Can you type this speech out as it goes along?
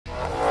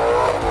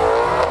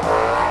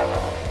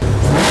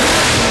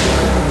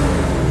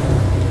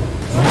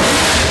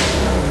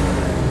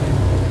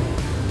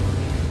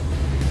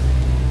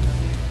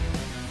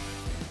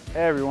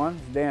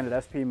Dan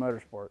at SPE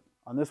Motorsport.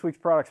 On this week's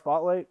Product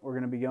Spotlight, we're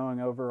going to be going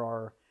over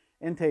our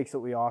intakes that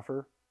we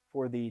offer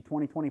for the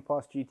 2020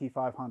 Plus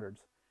GT500s.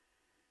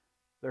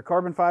 They're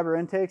carbon fiber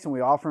intakes and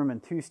we offer them in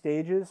two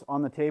stages.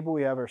 On the table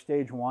we have our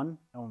stage 1,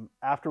 and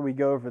after we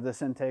go over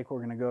this intake we're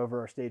going to go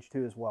over our stage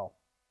 2 as well.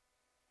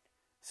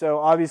 So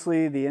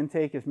obviously the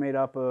intake is made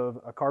up of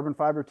a carbon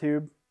fiber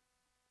tube,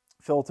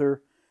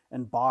 filter,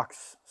 and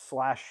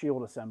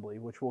box/shield assembly,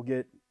 which we'll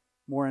get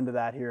more into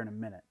that here in a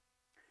minute.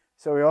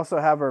 So we also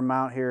have our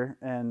mount here,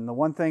 and the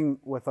one thing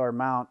with our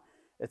mount,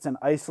 it's an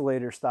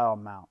isolator style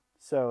mount.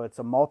 So it's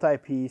a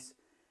multi-piece.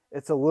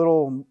 It's a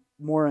little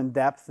more in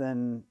depth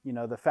than, you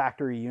know, the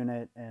factory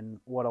unit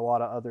and what a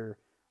lot of other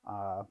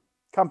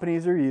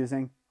companies are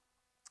using.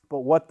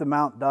 But what the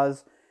mount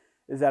does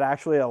is that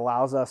actually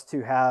allows us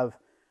to have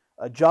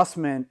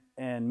adjustment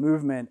and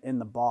movement in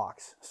the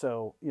box.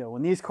 So, you know,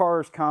 when these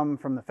cars come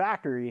from the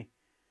factory,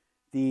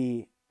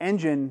 the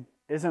engine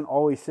isn't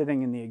always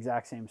sitting in the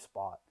exact same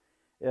spot.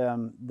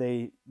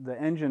 The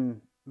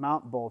engine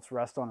mount bolts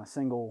rest on a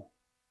single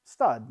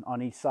stud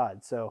on each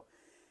side. So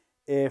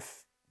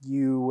if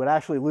you would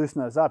actually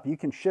loosen those up, you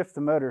can shift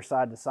the motor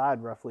side to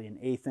side roughly an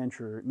 1/8 inch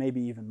or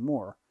maybe even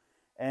more.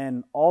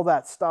 And all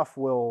that stuff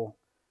will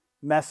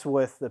mess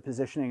with the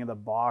positioning of the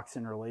box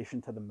in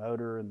relation to the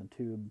motor and the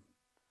tube,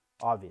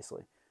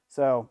 obviously.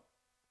 So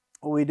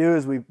what we do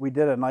is we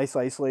did a nice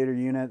isolator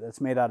unit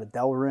that's made out of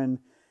Delrin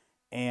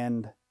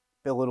and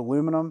billet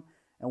aluminum.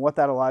 And what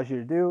that allows you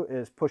to do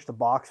is push the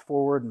box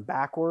forward and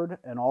backward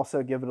and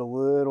also give it a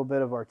little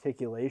bit of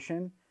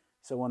articulation.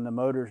 So when the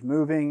motor's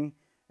moving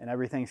and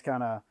everything's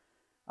kind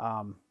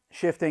of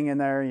shifting in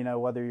there, you know,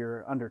 whether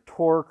you're under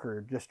torque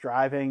or just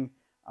driving,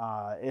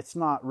 it's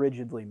not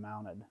rigidly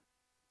mounted.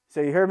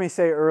 So you heard me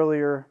say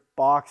earlier,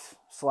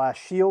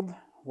 box/shield.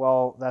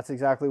 Well, that's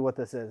exactly what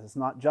this is. It's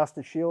not just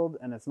a shield,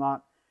 and it's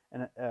not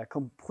a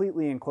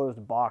completely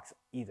enclosed box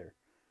either.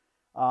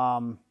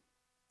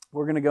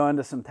 We're going to go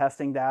into some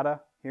testing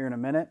data here in a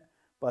minute,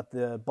 but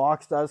the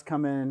box does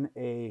come in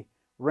a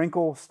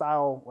wrinkle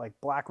style, like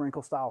black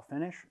wrinkle style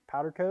finish,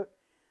 powder coat,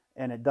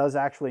 and it does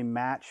actually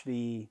match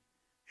the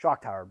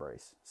shock tower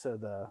brace. So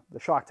the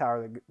shock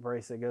tower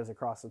brace that goes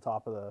across the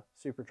top of the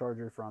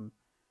supercharger from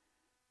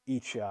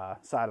each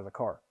side of the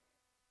car.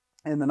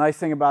 And the nice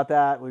thing about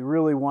that, we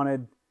really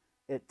wanted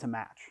it to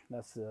match.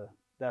 That's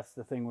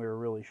the thing we were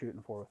really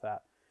shooting for with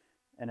that,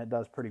 and it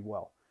does pretty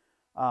well.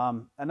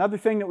 Another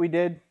thing that we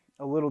did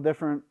a little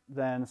different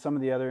than some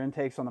of the other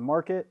intakes on the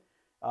market,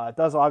 it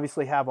does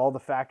obviously have all the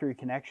factory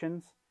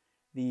connections.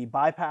 The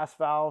bypass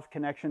valve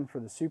connection for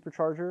the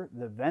supercharger,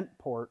 the vent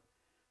port,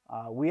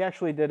 we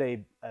actually did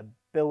a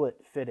billet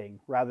fitting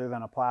rather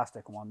than a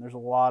plastic one. There's a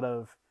lot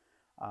of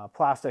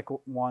plastic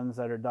ones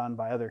that are done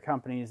by other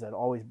companies that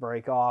always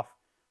break off.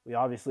 We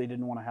obviously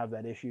didn't want to have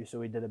that issue, so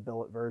we did a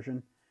billet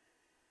version.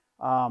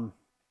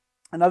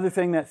 Another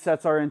thing that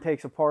sets our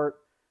intakes apart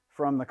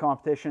from the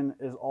competition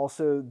is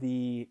also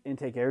the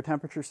intake air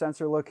temperature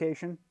sensor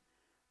location.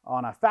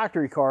 On a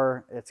factory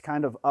car, it's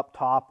kind of up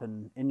top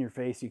and in your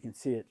face. You can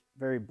see it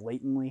very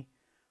blatantly.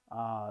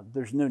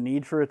 There's no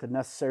need for it to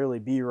necessarily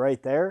be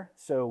right there,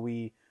 so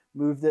we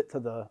moved it to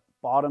the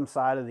bottom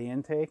side of the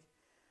intake.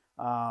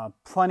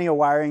 Plenty of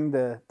wiring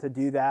to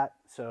do that,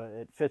 so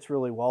it fits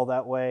really well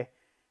that way,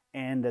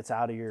 and it's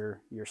out of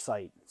your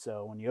sight.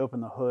 So when you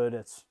open the hood,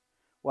 it's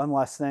one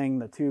less thing.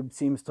 The tube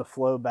seems to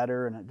flow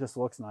better, and it just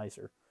looks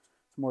nicer.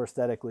 It's more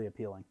aesthetically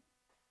appealing.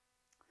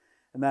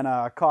 And then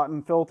a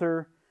cotton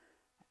filter.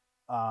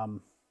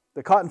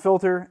 The cotton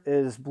filter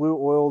is blue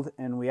oiled,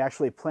 and we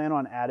actually plan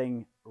on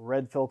adding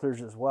red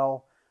filters as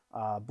well.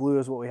 Blue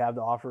is what we have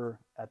to offer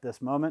at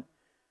this moment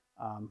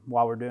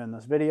while we're doing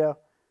this video,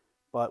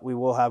 but we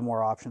will have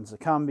more options to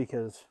come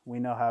because we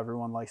know how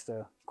everyone likes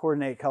to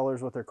coordinate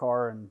colors with their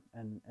car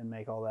and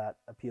make all that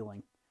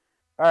appealing.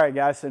 All right,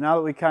 guys, so now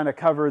that we kind of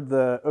covered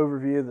the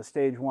overview of the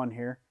stage 1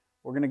 here,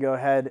 we're going to go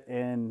ahead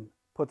and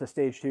put the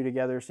stage 2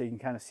 together so you can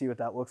kind of see what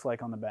that looks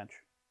like on the bench.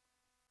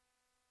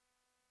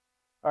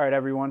 All right,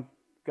 everyone,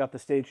 got the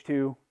stage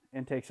 2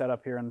 intake set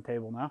up here on the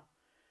table now.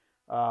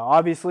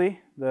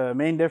 Obviously, the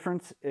main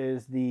difference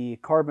is the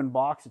carbon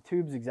box. The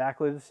tube's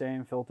exactly the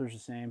same, filter's the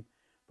same,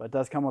 but it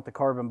does come with the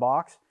carbon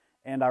box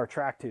and our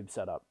track tube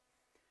setup.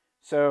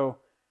 So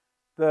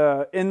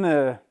in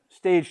the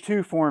stage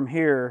 2 form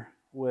here,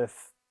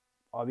 with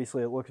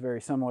obviously it looks very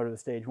similar to the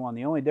stage 1.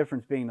 The only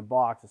difference being the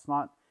box. It's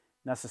not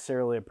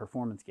necessarily a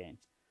performance gain.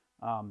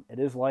 It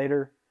is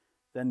lighter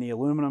than the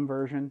aluminum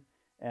version,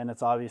 and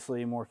it's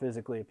obviously more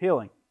physically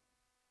appealing.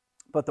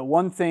 But the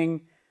one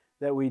thing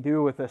that we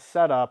do with this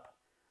setup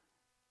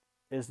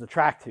is the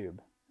track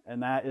tube,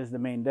 and that is the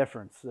main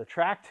difference. The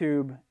track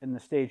tube in the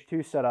stage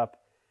 2 setup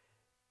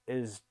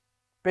is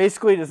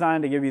basically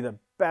designed to give you the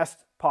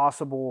best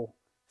possible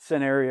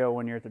scenario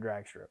when you're at the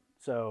drag strip.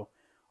 So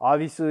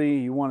obviously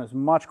you want as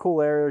much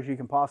cool air as you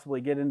can possibly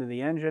get into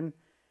the engine.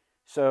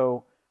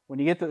 So when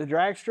you get to the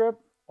drag strip,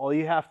 all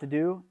you have to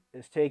do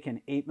is take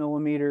an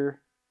 8mm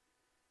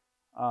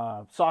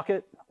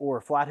socket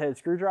or flathead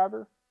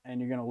screwdriver, and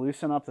you're going to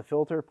loosen up the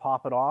filter,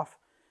 pop it off,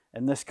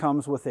 And this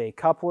comes with a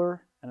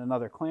coupler and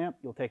another clamp.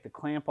 You'll take the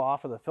clamp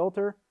off of the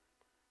filter,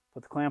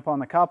 put the clamp on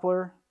the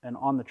coupler and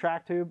on the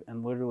track tube,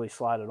 and literally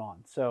slide it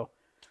on. So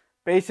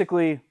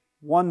basically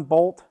one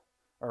bolt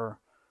or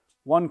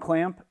one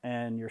clamp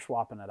and you're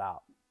swapping it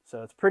out.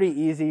 So it's pretty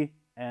easy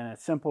and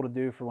it's simple to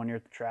do for when you're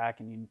at the track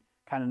and you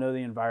kind of know the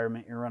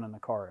environment you're running the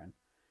car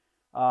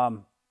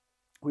in.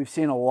 We've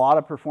seen a lot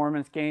of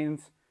performance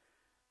gains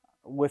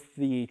with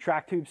the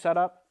track tube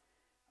setup.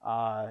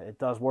 It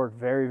does work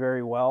very,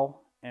 very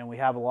well, and we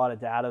have a lot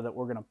of data that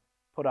we're going to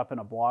put up in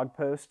a blog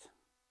post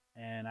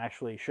and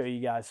actually show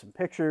you guys some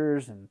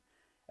pictures and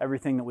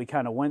everything that we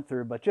kind of went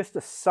through. But just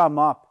to sum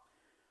up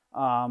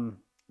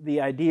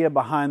the idea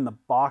behind the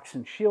box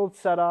and shield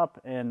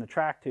setup and the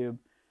track tube,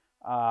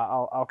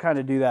 I'll kind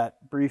of do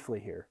that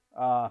briefly here.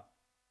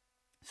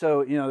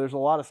 So, you know, there's a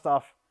lot of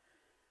stuff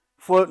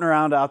floating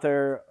around out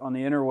there on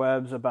the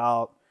interwebs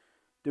about,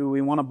 do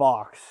we want a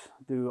box?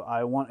 Do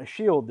I want a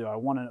shield? Do I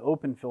want an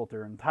open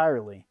filter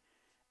entirely?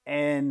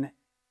 And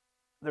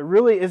there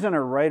really isn't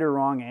a right or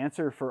wrong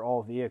answer for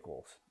all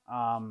vehicles.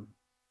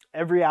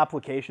 Every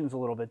application is a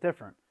little bit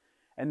different.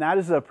 And that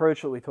is the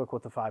approach that we took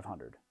with the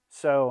 500.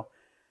 So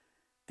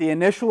the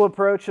initial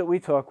approach that we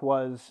took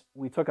was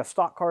we took a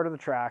stock car to the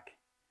track,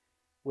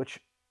 which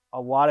a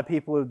lot of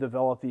people who've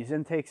developed these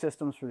intake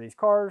systems for these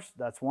cars,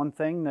 that's one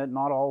thing that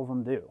not all of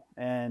them do.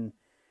 And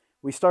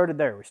we started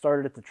there. We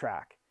started at the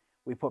track.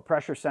 We put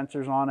pressure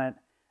sensors on it,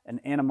 an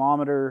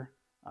anemometer,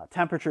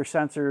 temperature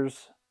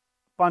sensors,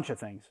 bunch of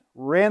things.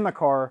 Ran the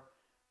car.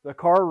 The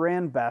car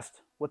ran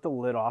best with the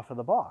lid off of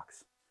the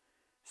box.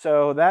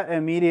 So that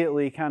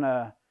immediately kind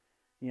of,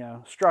 you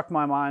know, struck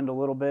my mind a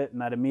little bit,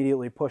 and that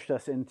immediately pushed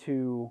us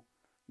into,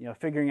 you know,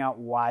 figuring out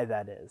why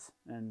that is,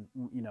 and,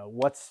 you know,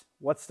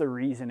 what's the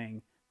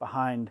reasoning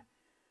behind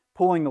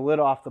pulling the lid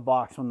off the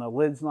box when the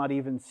lid's not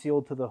even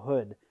sealed to the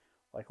hood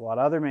like a lot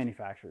of other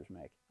manufacturers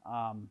make.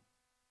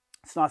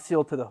 It's not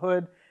sealed to the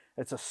hood.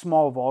 It's a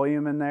small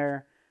volume in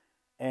there,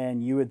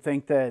 and you would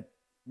think that,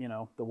 you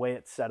know, the way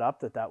it's set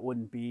up, that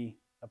wouldn't be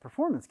a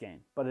performance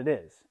gain, but it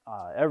is.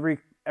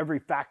 Every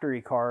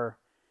factory car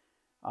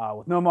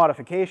with no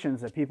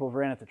modifications that people have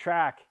ran at the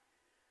track,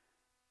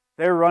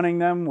 they're running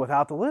them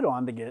without the lid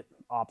on to get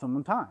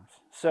optimum times.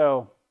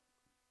 So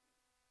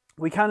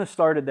we kind of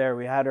started there.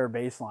 We had our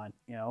baseline.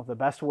 You know, the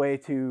best way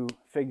to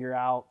figure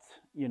out,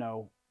 you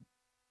know,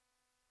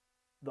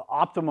 the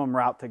optimum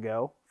route to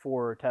go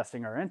for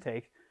testing our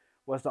intakes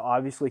was to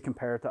obviously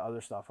compare it to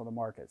other stuff on the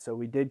market. So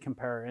we did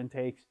compare our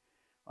intakes.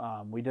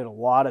 We did a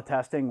lot of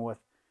testing with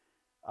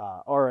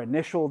our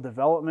initial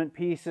development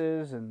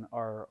pieces and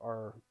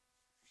our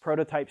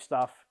prototype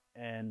stuff,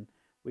 and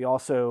we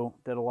also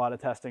did a lot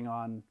of testing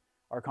on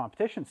our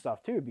competition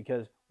stuff too,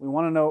 because we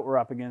want to know what we're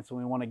up against and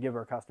we want to give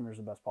our customers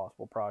the best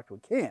possible product we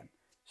can.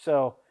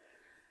 So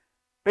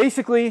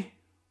basically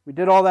we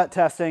did all that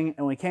testing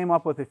and we came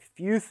up with a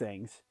few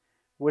things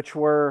which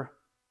were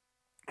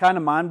kind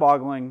of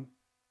mind-boggling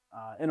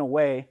in a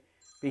way,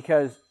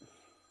 because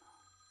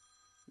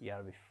you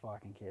gotta be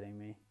fucking kidding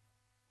me.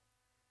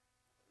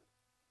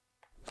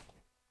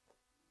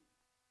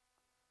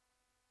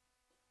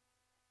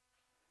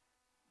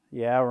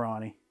 Yeah,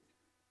 Ronnie.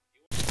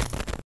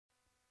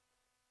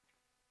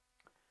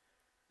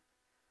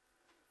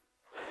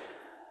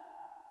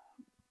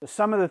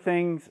 Some of the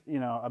things, you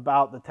know,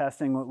 about the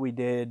testing that we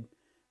did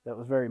that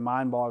was very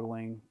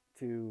mind-boggling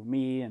to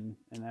me and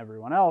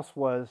everyone else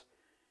was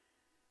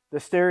the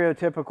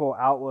stereotypical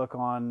outlook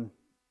on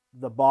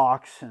the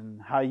box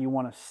and how you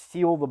want to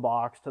seal the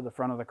box to the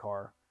front of the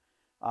car.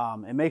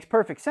 It makes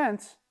perfect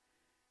sense.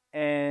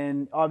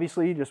 And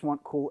obviously you just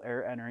want cool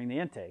air entering the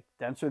intake.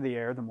 Denser the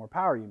air, the more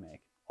power you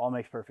make. All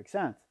makes perfect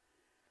sense.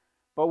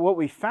 But what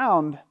we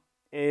found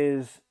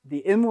is the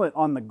inlet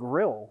on the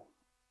grill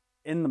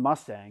in the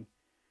Mustang,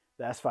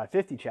 the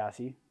S550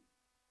 chassis,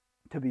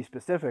 to be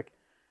specific,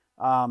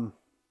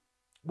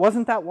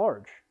 wasn't that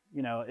large.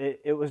 You know,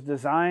 it was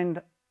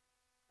designed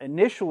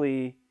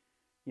initially,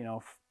 you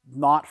know,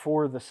 not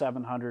for the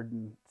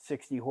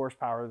 760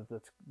 horsepower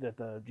that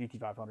the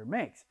GT500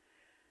 makes.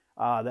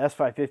 The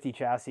S550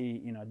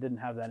 chassis, you know, didn't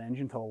have that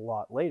engine until a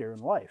lot later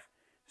in life.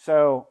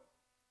 So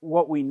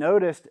what we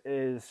noticed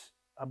is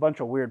a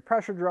bunch of weird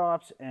pressure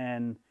drops,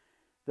 and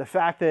the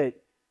fact that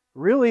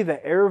really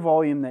the air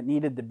volume that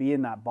needed to be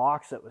in that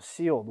box that was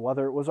sealed,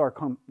 whether it was our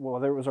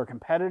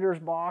competitor's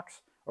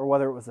box or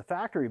whether it was the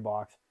factory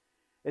box,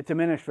 it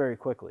diminished very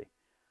quickly.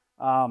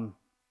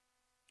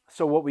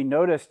 So what we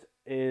noticed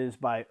is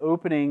by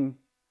opening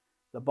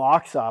the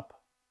box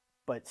up,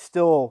 but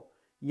still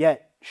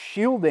yet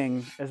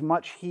shielding as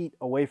much heat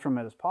away from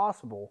it as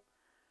possible,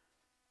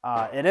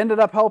 it ended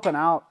up helping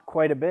out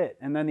quite a bit.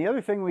 And then the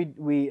other thing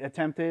we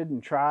attempted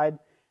and tried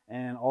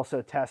and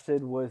also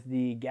tested was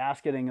the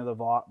gasketing of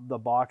the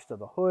box to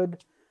the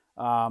hood.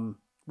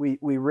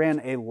 We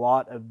ran a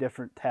lot of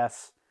different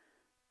tests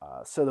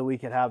so that we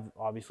could have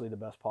obviously the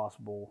best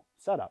possible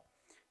setup.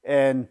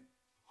 And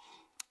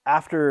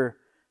after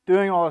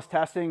doing all this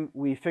testing,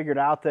 we figured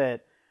out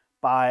that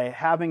by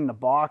having the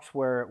box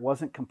where it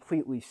wasn't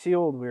completely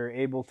sealed, we were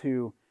able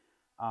to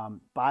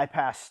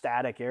bypass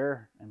static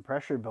air and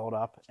pressure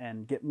buildup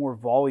and get more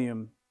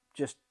volume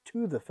just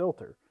to the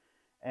filter.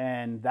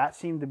 And that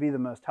seemed to be the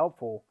most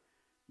helpful,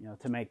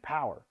 to make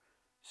power.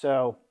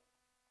 So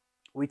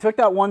we took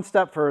that one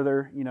step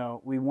further.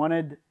 We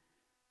wanted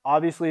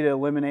obviously to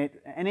eliminate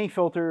any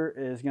filter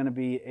is going to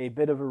be a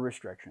bit of a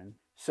restriction.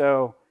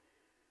 So,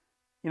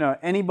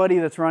 anybody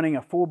that's running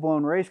a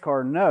full-blown race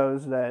car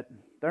knows that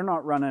they're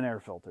not running air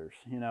filters,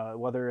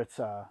 whether it's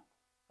a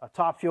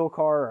Top Fuel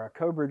car or a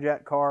Cobra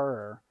Jet car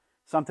or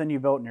something you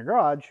built in your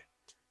garage.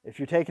 If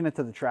you're taking it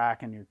to the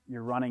track and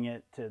you're running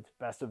it to the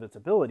best of its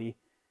ability,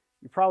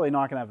 you're probably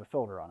not going to have a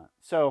filter on it.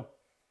 So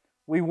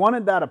we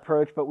wanted that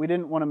approach, but we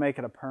didn't want to make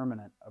it a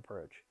permanent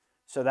approach.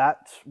 So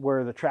that's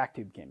where the track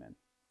tube came in.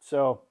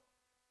 So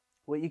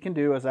what you can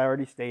do, as I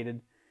already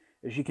stated,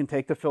 is you can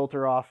take the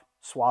filter off,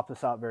 swap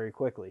this out very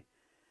quickly.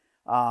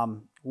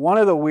 One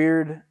of the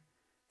weird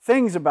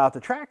things about the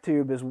track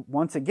tube is,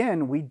 once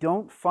again, we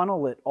don't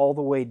funnel it all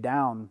the way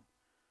down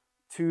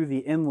to the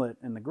inlet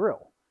in the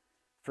grill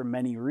for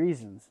many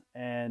reasons,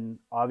 and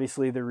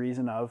obviously the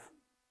reason of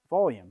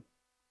volume.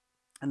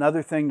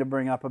 Another thing to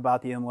bring up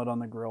about the inlet on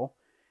the grill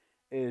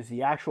is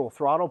the actual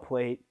throttle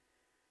plate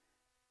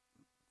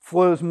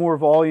flows more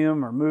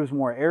volume or moves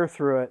more air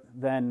through it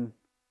than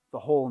the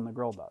hole in the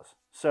grill does.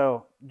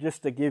 So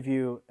just to give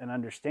you an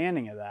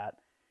understanding of that,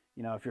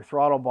 if your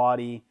throttle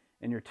body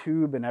and your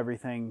tube and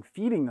everything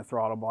feeding the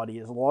throttle body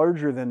is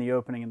larger than the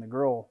opening in the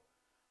grill,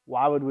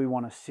 why would we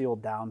want to seal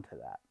down to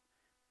that?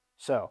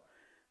 So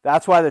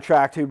that's why the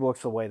track tube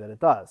looks the way that it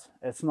does.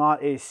 It's not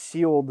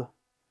sealed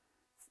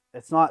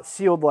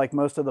like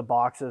most of the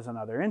boxes and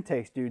other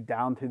intakes do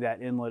down to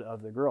that inlet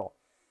of the grill.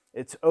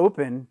 It's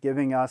open,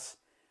 giving us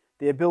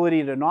the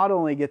ability to not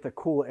only get the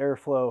cool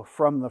airflow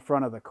from the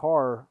front of the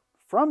car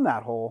from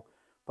that hole,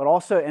 but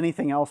also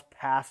anything else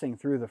passing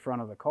through the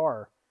front of the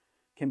car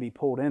can be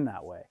pulled in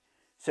that way.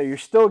 So you're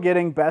still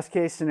getting, best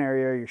case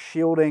scenario, you're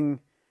shielding,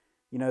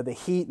 the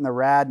heat and the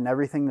rad and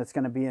everything that's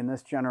going to be in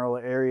this general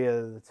area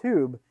of the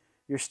tube.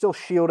 You're still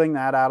shielding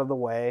that out of the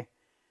way,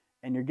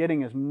 and you're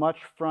getting as much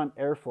front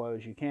airflow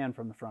as you can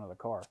from the front of the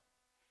car.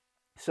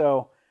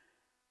 So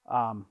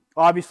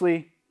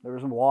obviously there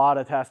was a lot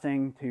of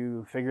testing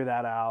to figure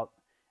that out,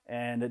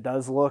 and it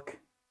does look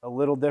a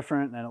little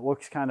different, and it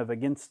looks kind of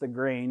against the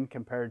grain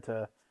compared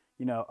to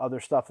other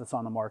stuff that's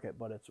on the market,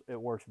 but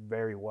it works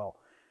very well.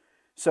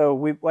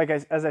 So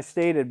as I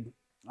stated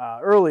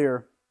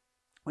earlier,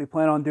 we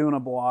plan on doing a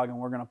blog, and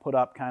we're going to put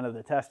up kind of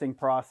the testing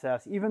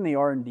process, even the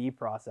R&D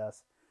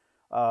process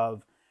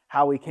of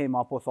how we came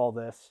up with all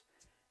this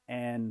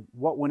and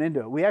what went into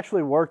it. We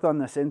actually worked on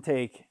this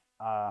intake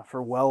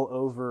for well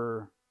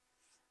over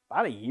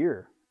about a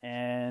year.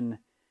 And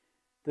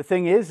the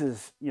thing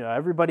is,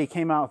 everybody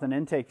came out with an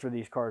intake for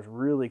these cars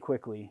really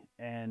quickly.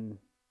 And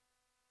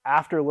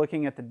after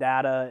looking at the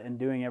data and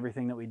doing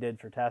everything that we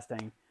did for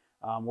testing,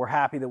 we're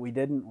happy that we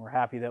didn't. We're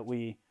happy that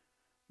we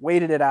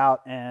waited it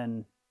out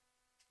and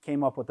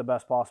came up with the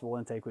best possible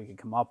intake we could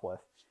come up with.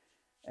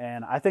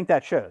 And I think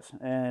that shows.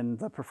 And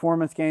the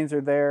performance gains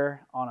are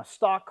there on a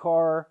stock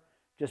car,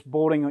 just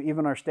bolting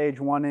even our stage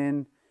 1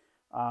 in.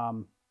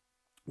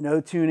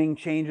 No tuning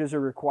changes are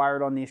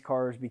required on these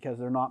cars because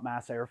they're not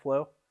mass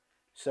airflow.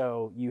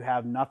 So you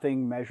have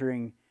nothing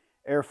measuring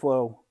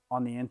airflow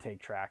on the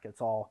intake track.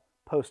 It's all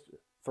post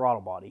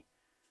throttle body.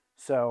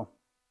 So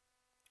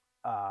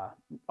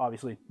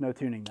obviously no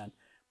tuning then.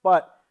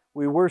 But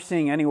we were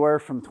seeing anywhere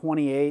from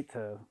 28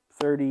 to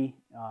 30,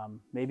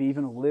 maybe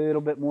even a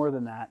little bit more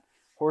than that,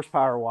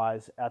 horsepower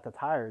wise at the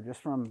tire, just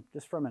from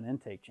an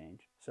intake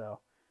change. So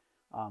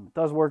it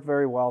does work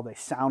very well. They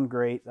sound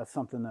great. That's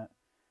something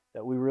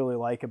that we really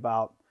like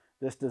about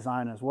this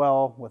design as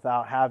well,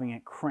 without having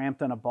it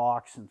cramped in a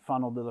box and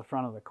funneled to the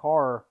front of the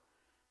car.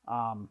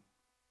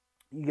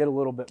 You get a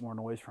little bit more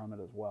noise from it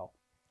as well.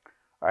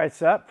 All right,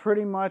 so that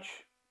pretty much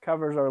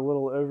covers our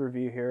little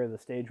overview here of the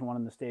stage 1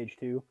 and the stage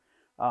 2.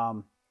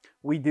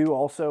 We do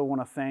also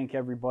want to thank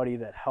everybody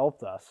that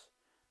helped us.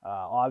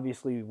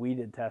 Obviously, we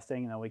did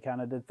testing, and then we kind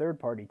of did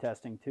third-party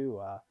testing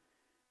too.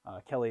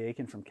 Kelly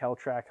Aiken from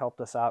Keltrack helped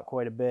us out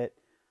quite a bit,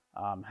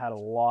 had a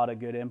lot of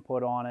good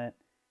input on it.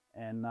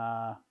 And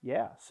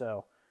yeah,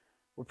 so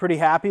we're pretty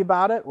happy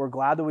about it. We're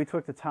glad that we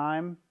took the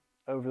time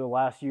over the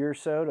last year or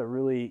so to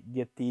really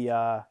get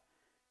the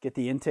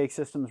intake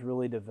systems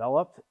really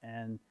developed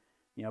and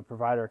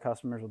provide our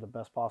customers with the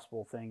best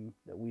possible thing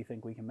that we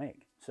think we can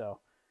make. So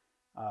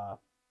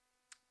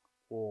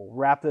we'll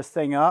wrap this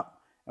thing up,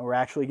 and we're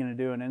actually going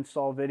to do an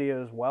install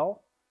video as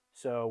well.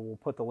 So we'll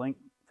put the link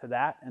to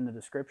that in the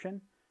description.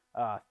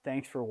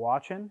 Thanks for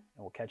watching, and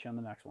we'll catch you on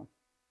the next one.